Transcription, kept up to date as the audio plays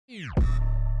Ayo,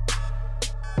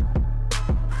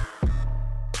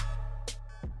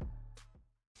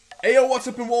 what's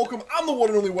up and welcome. I'm the one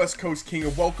and only West Coast King,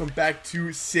 and welcome back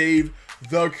to Save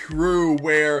the Crew,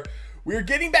 where we're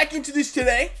getting back into this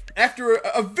today after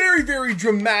a very, very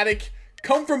dramatic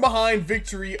come-from-behind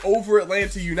victory over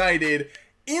Atlanta United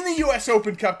in the US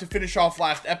Open Cup to finish off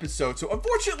last episode. So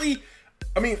unfortunately,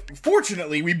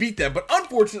 fortunately we beat them, but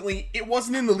unfortunately it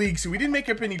wasn't in the league, so we didn't make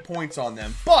up any points on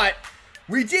them. But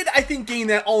we did, I think, gain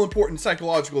that all-important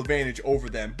psychological advantage over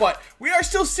them. But we are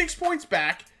still 6 points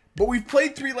back. But we've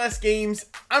played 3 less games.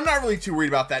 I'm not really too worried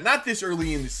about that. Not this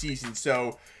early in the season.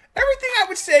 So everything I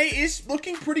would say is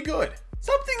looking pretty good.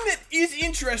 Something that is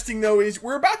interesting, though, is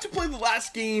we're about to play the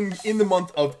last game in the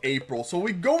month of April. So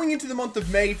we're going into the month of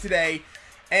May today.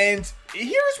 And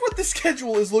here's what the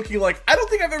schedule is looking like. I don't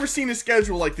think I've ever seen a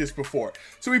schedule like this before.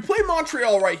 So we play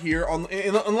Montreal right here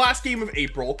in the last game of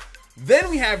April. Then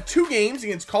we have 2 games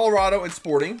against Colorado and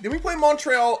Sporting. Then we play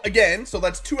Montreal again. So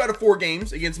that's 2 out of 4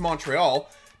 games against Montreal.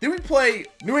 Then we play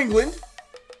New England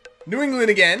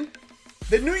again,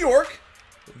 then New York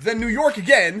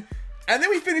again, and then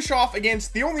we finish off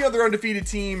against the only other undefeated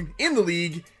team in the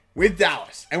league with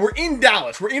Dallas. And we're in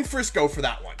Dallas. We're in Frisco for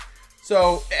that one.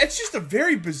 So it's just a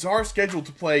very bizarre schedule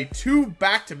to play 2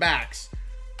 back-to-backs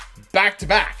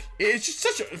back-to-back. It's just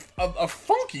such a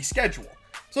funky schedule.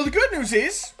 So the good news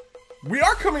is we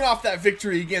are coming off that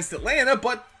victory against Atlanta,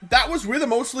 but that was with a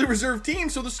mostly reserved team,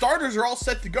 so the starters are all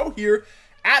set to go here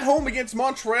at home against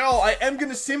Montreal. I am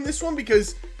going to sim this one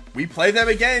because we play them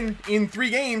again in 3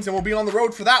 games and we'll be on the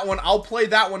road for that one. I'll play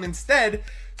that one instead.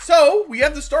 So we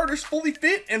have the starters fully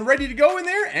fit and ready to go in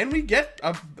there, and we get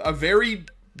a very,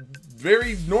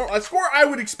 very normal score I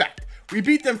would expect. We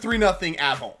beat them 3-0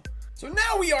 at home. So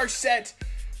now we are set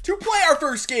to play our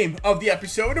first game of the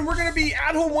episode, and we're going to be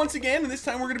at home once again, and this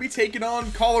time we're going to be taking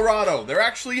on Colorado. They're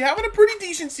actually having a pretty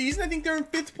decent season. I think they're in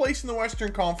 5th place in the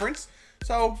Western Conference.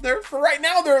 So, for right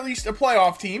now, they're at least a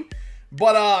playoff team.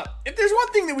 But if there's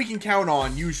one thing that we can count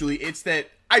on, usually, it's that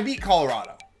I beat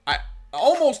Colorado.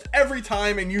 Almost every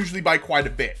time, and usually by quite a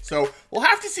bit. So, we'll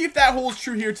have to see if that holds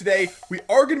true here today. We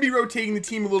are going to be rotating the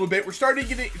team a little bit. We're starting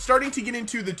to get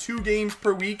into the 2 games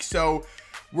per week, so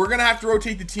we're going to have to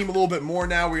rotate the team a little bit more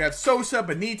now. We have Sosa,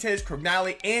 Benitez,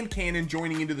 Crognale, and Cannon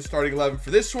joining into the starting 11 for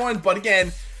this one. But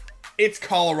again, it's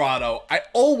Colorado. I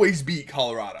always beat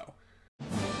Colorado.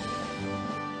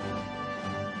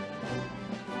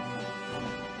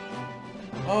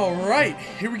 All right,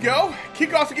 here we go.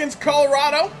 Kickoff against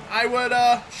Colorado. I would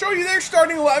show you their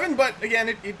starting 11, but again,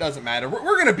 it doesn't matter. We're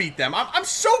going to beat them. I'm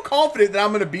so confident that I'm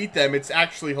going to beat them. It's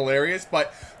actually hilarious,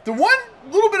 but the one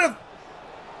little bit of...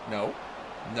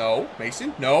 No,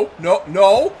 Mason. No.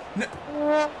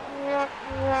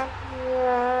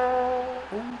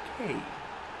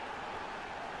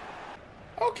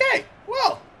 Okay,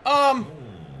 well,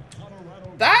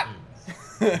 that...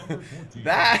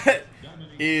 that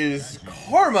is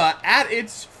karma at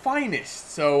its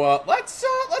finest. So let's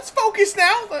focus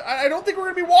now. I don't think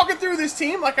we're gonna be walking through this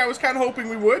team like I was kind of hoping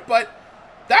we would, but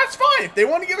that's fine. If they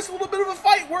want to give us a little bit of a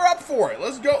fight, we're up for it.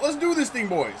 Let's go. Let's do this thing,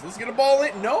 boys. Let's get a ball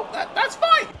in. No, that's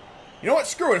fine. You know what?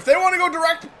 Screw it. If they want to go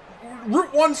direct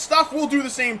Route 1 stuff, we'll do the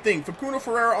same thing. Facundo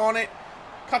Ferreira on it,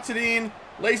 cuts it in,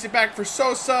 lays it back for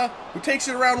Sosa, who takes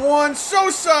it around 1.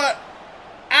 Sosa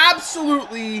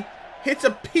absolutely hits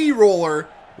a P-roller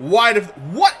wide of...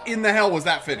 What in the hell was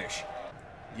that finish?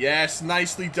 Yes,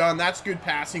 nicely done. That's good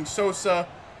passing. Sosa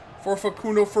for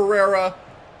Facundo Ferreira.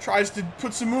 Tries to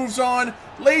put some moves on.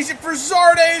 Lays it for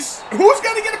Zardes. Who's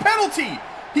going to get a penalty?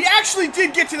 He actually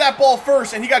did get to that ball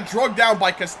first, and he got drugged down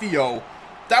by Castillo.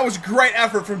 That was great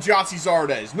effort from Jossie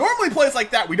Zardes. Normally plays like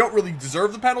that we don't really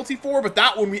deserve the penalty for, but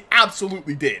that one we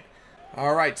absolutely did.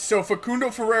 All right, so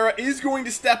Facundo Ferreira is going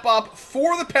to step up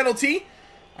for the penalty.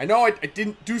 I know I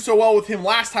didn't do so well with him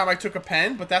last time I took a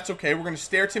pen, but that's okay. We're going to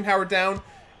stare Tim Howard down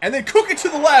and then cook it to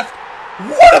the left.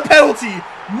 What a penalty!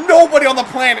 Nobody on the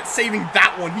planet saving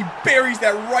that one. He buries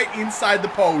that right inside the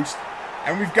post.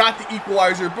 And we've got the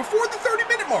equalizer before the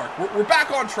 30-minute mark. We're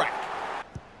back on track.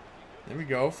 There we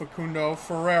go. Facundo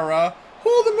Ferreira.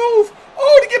 Oh, the move.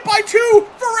 Oh, to get by 2.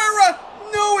 Ferreira.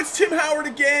 No, it's Tim Howard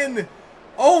again.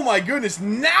 Oh, my goodness.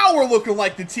 Now we're looking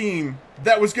like the team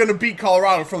that was going to beat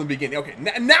Colorado from the beginning. Okay,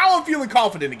 now I'm feeling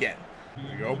confident again.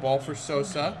 Here we go. Ball for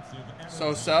Sosa.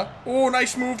 Sosa. Oh,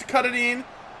 nice move to cut it in.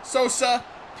 Sosa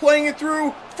playing it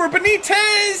through for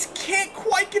Benitez. Can't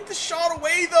quite get the shot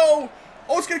away, though.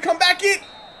 Oh, it's going to come back in.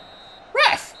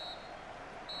 Ref.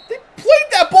 They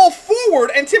played that ball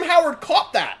forward, and Tim Howard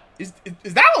caught that. Is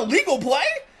that a legal play?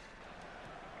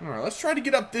 All right, let's try to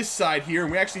get up this side here,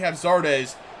 and we actually have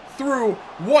Zardes through.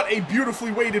 What a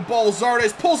beautifully weighted ball.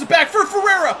 Zardes pulls it back for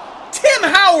Ferreira. Tim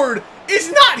Howard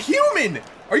is not human.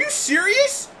 Are you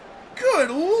serious? Good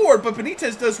Lord. But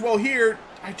Benitez does well here.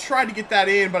 I tried to get that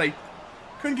in, but I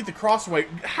couldn't get the cross away.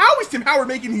 How is Tim Howard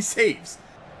making these saves?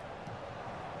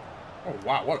 Oh,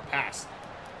 wow. What a pass.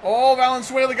 Oh,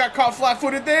 Valenzuela got caught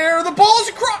flat-footed there. The ball is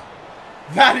across.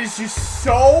 That is just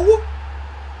so...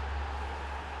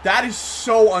 That is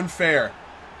so unfair.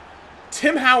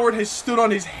 Tim Howard has stood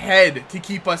on his head to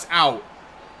keep us out.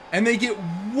 And they get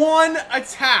one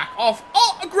attack off.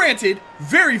 Oh, granted,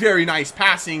 very, very nice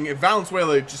passing.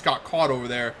 Valenzuela just got caught over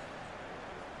there.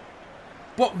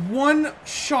 But one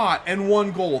shot and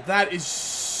one goal. That is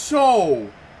so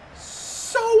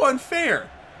unfair.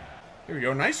 Here we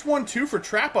go. Nice 1-2 for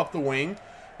Trapp up the wing.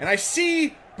 And I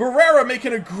see Barrera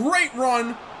making a great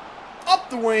run up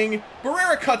the wing.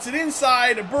 Barrera cuts it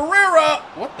inside. Barrera.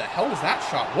 What the hell was that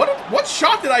shot? What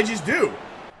shot did I just do?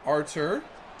 Artur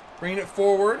bringing it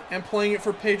forward and playing it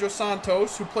for Pedro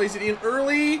Santos, who plays it in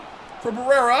early for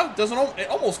Barrera. It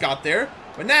almost got there.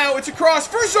 But now it's across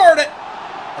for Zardes.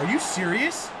 Are you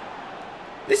serious?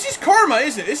 This is karma,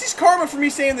 isn't it? This is karma for me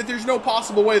saying that there's no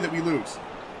possible way that we lose.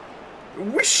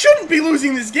 We shouldn't be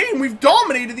losing this game. We've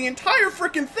dominated the entire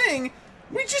freaking thing.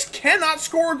 We just cannot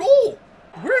score a goal.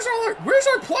 Where's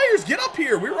our players? Get up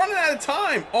here. We're running out of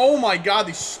time. Oh my God,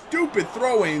 these stupid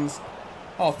throw-ins.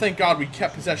 Oh, thank God we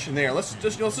kept possession there. Let's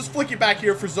just flick it back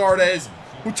here for Zardes,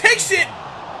 who takes it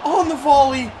on the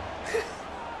volley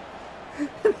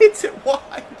and hits it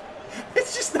wide.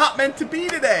 It's just not meant to be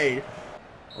today.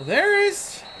 Well, there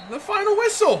is the final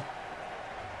whistle.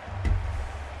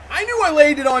 I knew I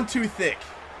laid it on too thick.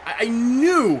 I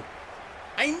knew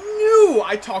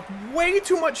I talked way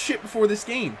too much shit before this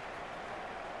game.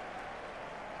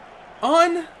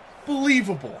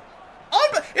 Unbelievable.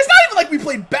 It's not even like we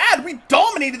played bad. We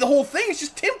dominated the whole thing. It's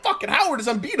just Tim fucking Howard is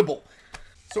unbeatable.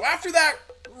 So after that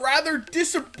rather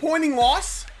disappointing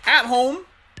loss at home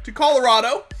to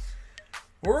Colorado,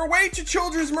 we're away to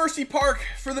Children's Mercy Park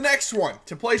for the next one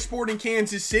to play Sporting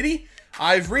Kansas City.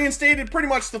 I've reinstated pretty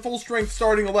much the full-strength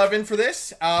starting 11 for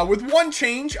this. With one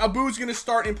change, Abu's going to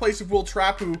start in place of Will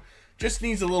Trapp, who just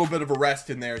needs a little bit of a rest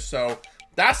in there. So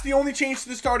that's the only change to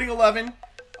the starting 11.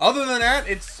 Other than that,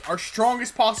 it's our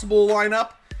strongest possible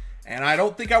lineup. And I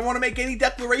don't think I want to make any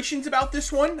declarations about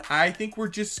this one. I think we're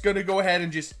just going to go ahead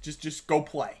and just go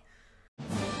play.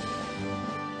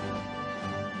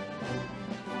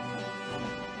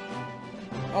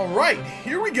 All right,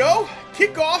 here we go.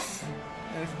 Kickoff.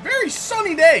 And it's a very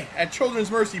sunny day at Children's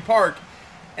Mercy Park.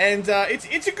 And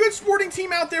it's a good sporting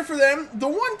team out there for them. The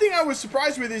one thing I was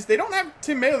surprised with is they don't have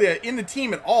Tim Melia in the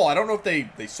team at all. I don't know if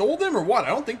they sold him or what. I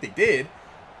don't think they did.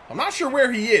 I'm not sure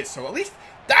where he is. So at least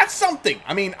that's something.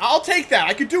 I mean, I'll take that.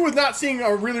 I could do with not seeing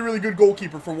a really, really good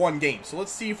goalkeeper for one game. So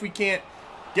let's see if we can't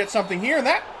get something here. And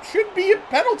that should be a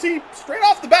penalty straight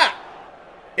off the bat.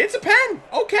 It's a pen.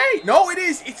 Okay. No, it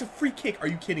is. It's a free kick. Are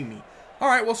you kidding me? All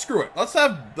right, well, screw it. Let's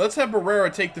have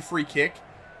Barrera take the free kick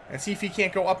and see if he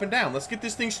can't go up and down. Let's get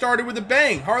this thing started with a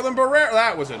bang. Harlan Barrera.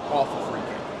 That was an awful free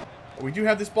kick. But we do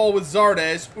have this ball with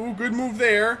Zardes. Ooh, good move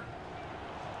there.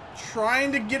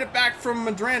 Trying to get it back from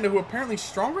Madranda, who apparently is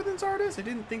stronger than Zardes. I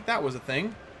didn't think that was a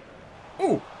thing.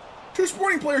 Ooh, two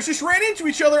Sporting players just ran into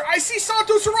each other. I see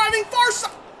Santos arriving far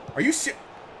side. Are you serious?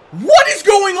 What is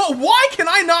going on? Why can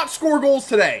I not score goals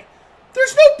today?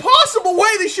 There's no possible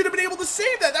way they should have been able to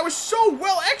save that. That was so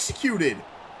well executed.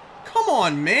 Come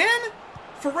on, man.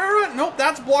 Ferreira, nope,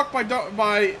 that's blocked by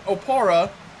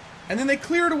Opara. And then they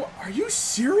clear it away. Are you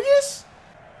serious?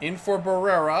 In for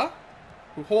Barrera,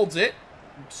 who holds it.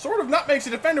 Sort of not makes a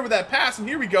defender with that pass. And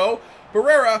here we go.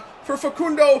 Barrera for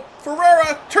Facundo.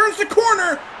 Ferreira turns the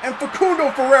corner. And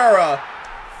Facundo Ferreira.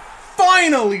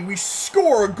 Finally, we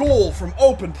score a goal from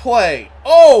open play.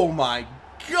 Oh my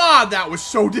God, that was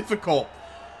so difficult.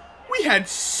 We had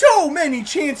so many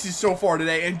chances so far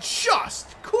today and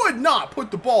just could not put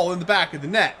the ball in the back of the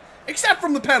net, except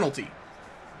from the penalty.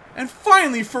 And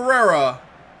finally, Ferreira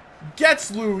gets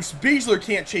loose. Beasler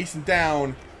can't chase him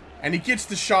down, and he gets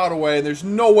the shot away. There's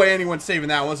no way anyone's saving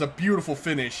that one. It's a beautiful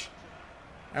finish.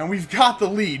 And we've got the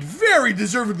lead, very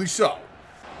deservedly so.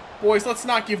 Boys, let's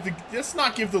not give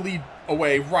the lead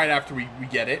away right after we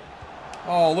get it.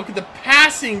 Oh, look at the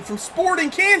passing from Sporting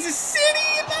Kansas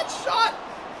City. And that shot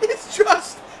is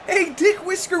just a dick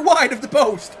whisker wide of the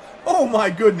post. Oh my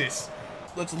goodness.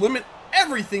 Let's limit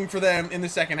everything for them in the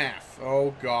second half.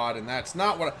 Oh God, and that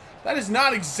is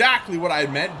not exactly what I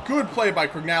had meant. Good play by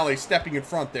Crognale stepping in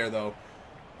front there though.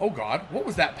 Oh God, what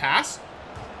was that pass?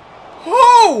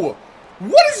 Oh!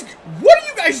 What are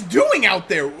you guys doing out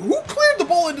there? Who cleared the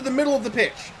ball into the middle of the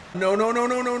pitch? No, no, no,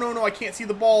 no, no, no, no. I can't see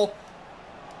the ball.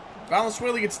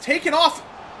 Valenzuela gets taken off.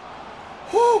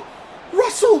 Oh,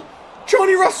 Russell!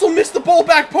 Johnny Russell missed the ball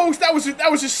back post. That was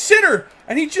a sitter,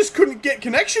 and he just couldn't get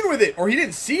connection with it, or he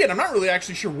didn't see it. I'm not really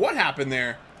actually sure what happened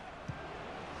there.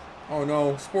 Oh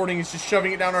no, Sporting is just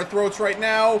shoving it down our throats right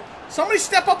now. Somebody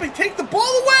step up and take the ball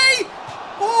away!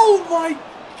 Oh my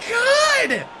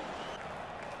God!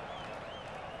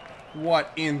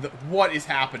 What is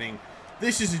happening?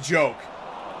 This is a joke.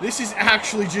 This is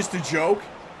actually just a joke.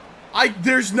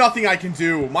 There's nothing I can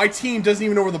do. My team doesn't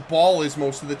even know where the ball is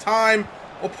most of the time.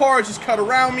 Opara just cut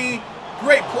around me.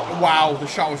 Great play. Wow, the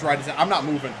shot was right. I'm not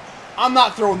moving. I'm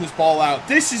not throwing this ball out.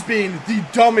 This has been the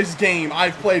dumbest game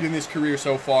I've played in this career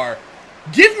so far.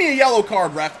 Give me a yellow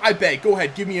card, ref. I beg. Go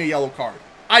ahead. Give me a yellow card.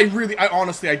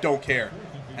 Honestly, I don't care.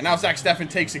 And now Zach Steffen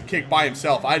takes a kick by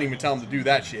himself. I didn't even tell him to do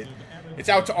that shit. It's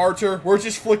out to Artur. We're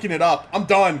just flicking it up. I'm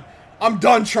done. I'm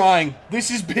done trying. This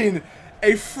has been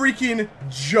a freaking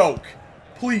joke.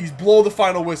 Please blow the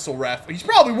final whistle, ref. He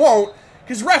probably won't,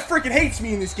 because ref freaking hates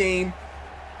me in this game.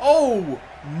 Oh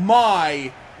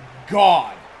my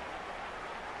God.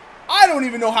 I don't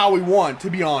even know how we won, to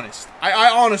be honest.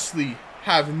 I honestly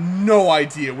have no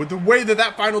idea. With the way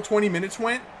that final 20 minutes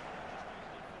went,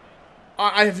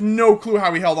 I have no clue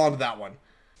how we held on to that one.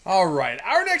 Alright,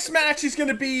 our next match is going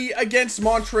to be against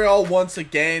Montreal once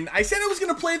again. I said I was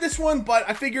going to play this one, but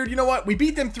I figured, you know what? We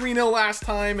beat them 3-0 last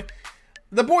time.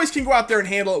 The boys can go out there and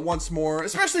handle it once more,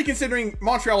 especially considering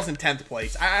Montreal's in 10th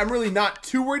place. I'm really not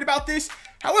too worried about this.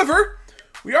 However,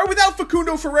 we are without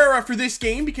Facundo Ferreira for this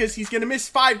game because he's going to miss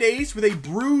 5 days with a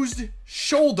bruised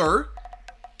shoulder.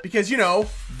 Because, you know,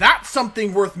 that's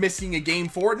something worth missing a game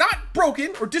for. Not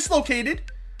broken or dislocated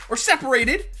or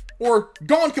separated or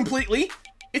gone completely.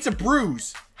 It's a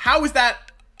bruise. How is that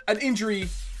an injury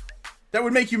that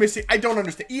would make you miss it? I don't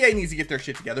understand. EA needs to get their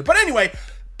shit together. But anyway,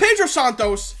 Pedro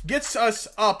Santos gets us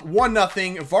up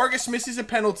 1-0. Vargas misses a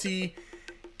penalty.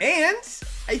 And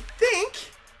I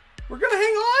think we're going to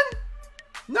hang on.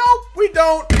 No, we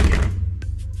don't.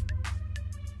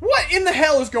 What in the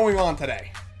hell is going on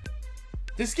today?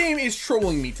 This game is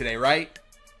trolling me today, right?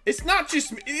 It's not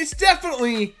just, it's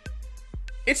definitely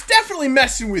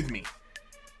messing with me.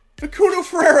 Facundo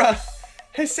Ferreira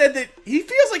has said that he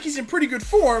feels like he's in pretty good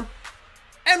form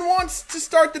and wants to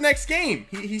start the next game.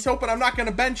 He's hoping I'm not going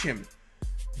to bench him.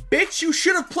 Bitch, you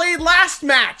should have played last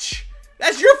match.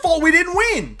 That's your fault we didn't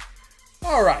win.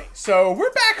 All right, so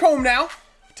we're back home now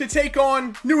to take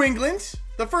on New England,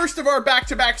 the first of our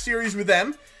back-to-back series with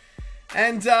them.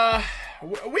 And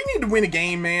we need to win a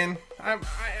game, man. I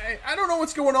don't know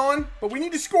what's going on, but we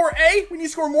need to score A, we need to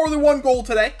score more than 1 goal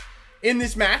today in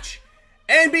this match.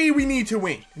 And B, we need to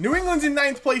win. New England's in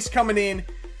 9th place coming in.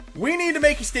 We need to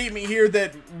make a statement here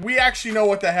that we actually know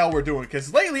what the hell we're doing.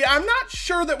 Because lately, I'm not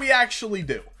sure that we actually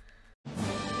do.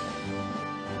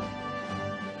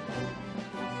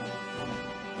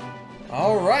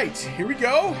 Alright, here we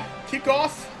go.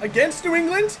 Kickoff against New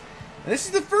England. And this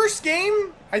is the first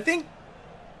game, I think.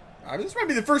 This might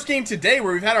be the first game today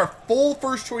where we've had our full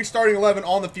first choice starting 11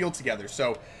 on the field together.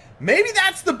 So maybe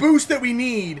that's the boost that we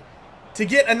need to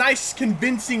get a nice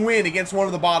convincing win against one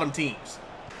of the bottom teams.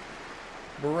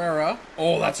 Barrera.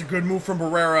 Oh, that's a good move from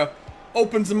Barrera.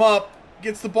 Opens him up.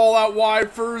 Gets the ball out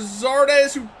wide for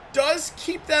Zardes, who does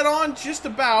keep that on just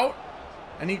about.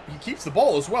 And he keeps the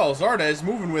ball as well. Zardes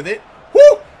moving with it.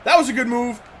 Woo! That was a good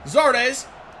move. Zardes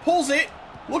pulls it.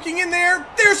 Looking in there.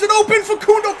 There's an open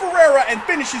Facundo Ferreira and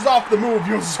finishes off the move.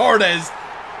 Yo, Zardes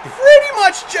pretty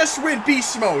much just went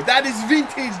beast mode. That is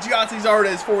vintage Gianni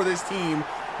Zardes for this team.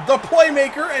 The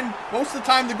playmaker, and most of the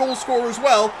time the goal scorer as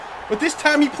well. But this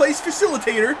time he plays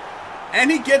facilitator, and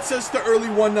he gets us the early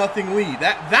 1-0 lead.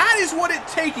 That is what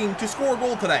it's taking to score a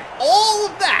goal today. All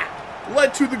of that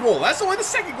led to the goal. That's only the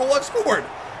second goal I've scored.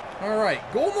 All right,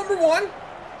 goal number 1,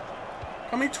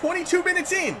 coming 22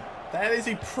 minutes in. That is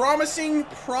a promising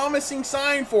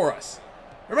sign for us.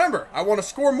 Remember, I want to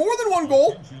score more than 1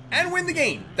 goal and win the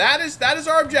game. That is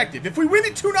our objective. If we win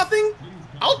it 2-0,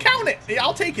 I'll count it.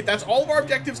 I'll take it. That's all of our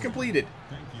objectives completed.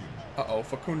 Uh-oh,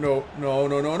 Facundo. No.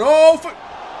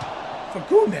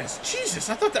 Fagundes. Jesus,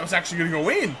 I thought that was actually going to go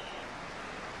in.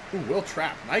 Ooh, well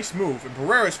trapped. Nice move. And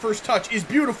Barrera's first touch is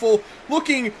beautiful.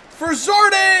 Looking for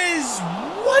Zardes.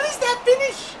 What is that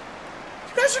finish?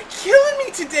 You guys are killing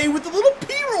me today with the little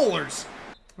P-rollers.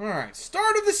 All right,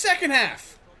 start of the second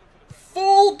half.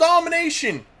 Full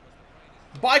domination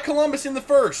by Columbus in the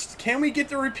first. Can we get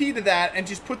the repeat of that and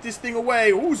just put this thing away?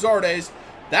 Ooh, Zardes.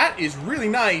 That is really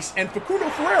nice. And Facundo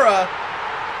Ferreira,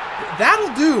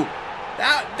 that'll do.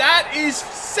 That is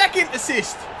second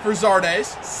assist for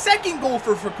Zardes. Second goal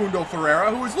for Facundo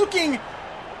Ferreira, who is looking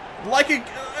like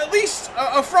at least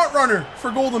a front runner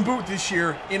for Golden Boot this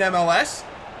year in MLS.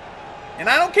 And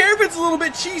I don't care if it's a little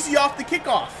bit cheesy off the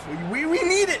kickoff. We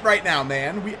need it right now,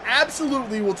 man. We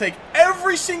absolutely will take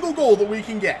every single goal that we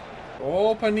can get.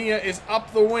 Oh, Padilla is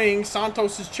up the wing.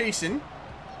 Santos is chasing.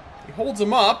 He holds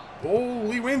him up. Oh,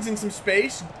 Lee wins in some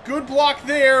space. Good block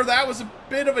there. That was a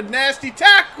bit of a nasty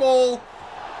tackle.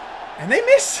 And they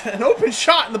miss an open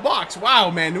shot in the box.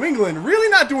 Wow, man. New England really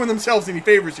not doing themselves any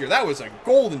favors here. That was a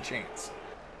golden chance.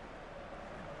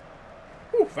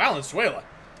 Ooh, Valenzuela.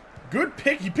 Good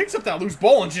pick. He picks up that loose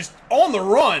ball and just on the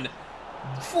run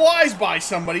flies by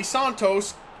somebody.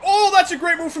 Santos. Oh, that's a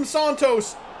great move from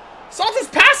Santos. Santos,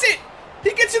 pass it.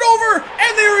 He gets it over,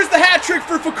 and there is the hat trick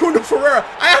for Facundo Ferreira.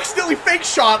 I accidentally fake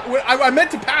shot. I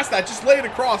meant to pass that, just lay it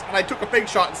across, and I took a fake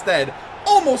shot instead.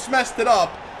 Almost messed it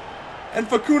up. And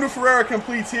Facundo Ferreira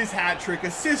completes his hat trick.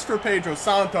 Assist for Pedro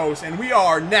Santos, and we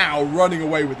are now running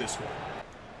away with this one.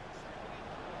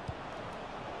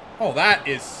 Oh, that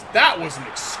was an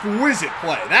exquisite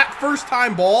play. That first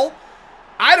time ball,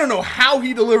 I don't know how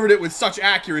he delivered it with such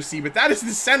accuracy, but that is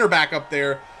the center back up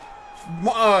there.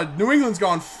 New England's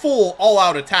gone full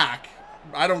all-out attack.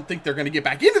 I don't think they're going to get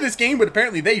back into this game, but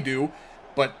apparently they do.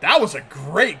 But that was a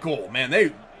great goal, man.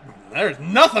 There's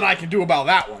nothing I can do about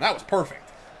that one. That was perfect.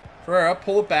 Ferreira,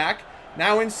 pull it back.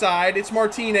 Now inside, it's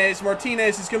Martinez.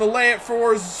 Martinez is going to lay it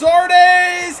for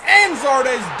Zardes, and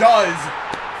Zardes does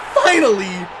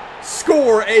finally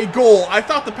score a goal. I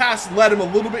thought the pass led him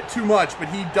a little bit too much, but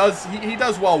he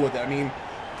does well with it. I mean,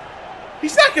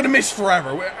 he's not going to miss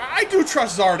forever. I do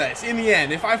trust Zardes in the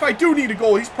end. If I do need a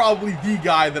goal, he's probably the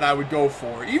guy that I would go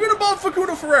for. Even above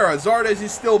Facundo Ferreira, Zardes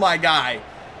is still my guy.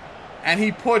 And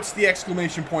he puts the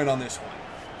exclamation point on this one.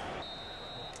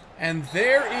 And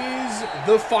there is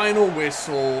the final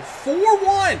whistle.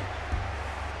 4-1.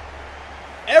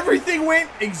 Everything went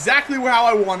exactly how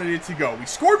I wanted it to go. We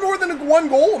scored more than one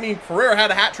goal. I mean, Ferreira had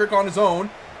a hat trick on his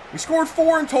own. We scored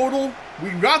 4 in total.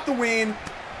 We got the win.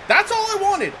 That's all I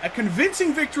wanted. A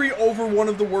convincing victory over one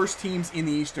of the worst teams in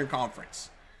the Eastern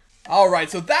Conference. Alright,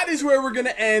 so that is where we're going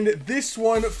to end this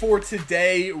one for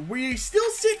today. We still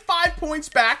sit 5 points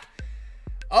back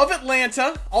of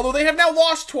Atlanta, although they have now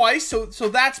lost twice, so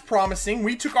that's promising.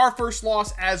 We took our first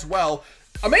loss as well.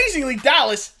 Amazingly,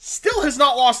 Dallas still has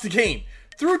not lost a game.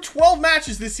 Through 12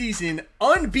 matches this season,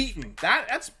 unbeaten.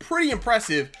 That's pretty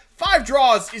impressive. 5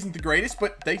 draws isn't the greatest,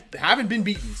 but they haven't been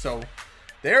beaten, so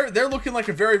they're looking like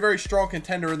a very, very strong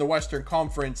contender in the Western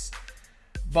Conference.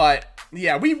 But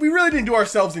yeah, we really didn't do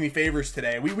ourselves any favors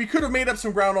today. We could have made up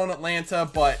some ground on Atlanta,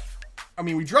 but I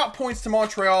mean, we dropped points to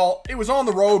Montreal. It was on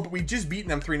the road, but we just beaten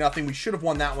them 3-0. We should have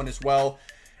won that one as well.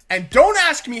 And don't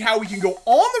ask me how we can go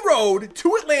on the road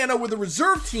to Atlanta with a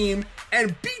reserve team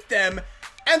and beat them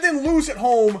and then lose at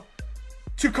home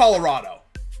to Colorado.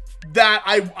 That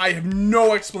I have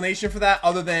no explanation for that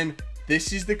other than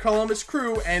this is the Columbus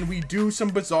Crew and we do some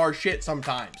bizarre shit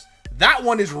sometimes. That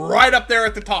one is right up there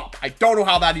at the top. I don't know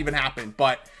how that even happened,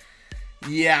 but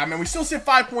yeah, I mean, we still sit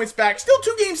 5 points back. Still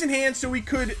 2 games in hand, so we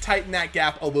could tighten that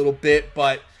gap a little bit,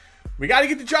 but we got to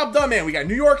get the job done, man. We got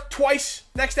New York twice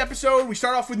next episode. We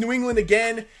start off with New England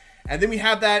again, and then we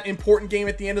have that important game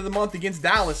at the end of the month against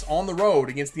Dallas on the road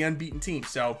against the unbeaten team.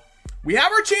 So we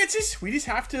have our chances. We just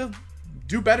have to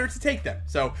do better to take them.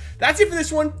 So that's it for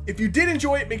this one. If you did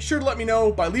enjoy it, make sure to let me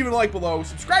know by leaving a like below.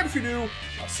 Subscribe if you're new.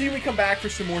 I'll see you when we come back for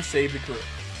some more Save the Crew.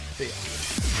 See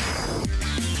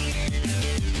ya.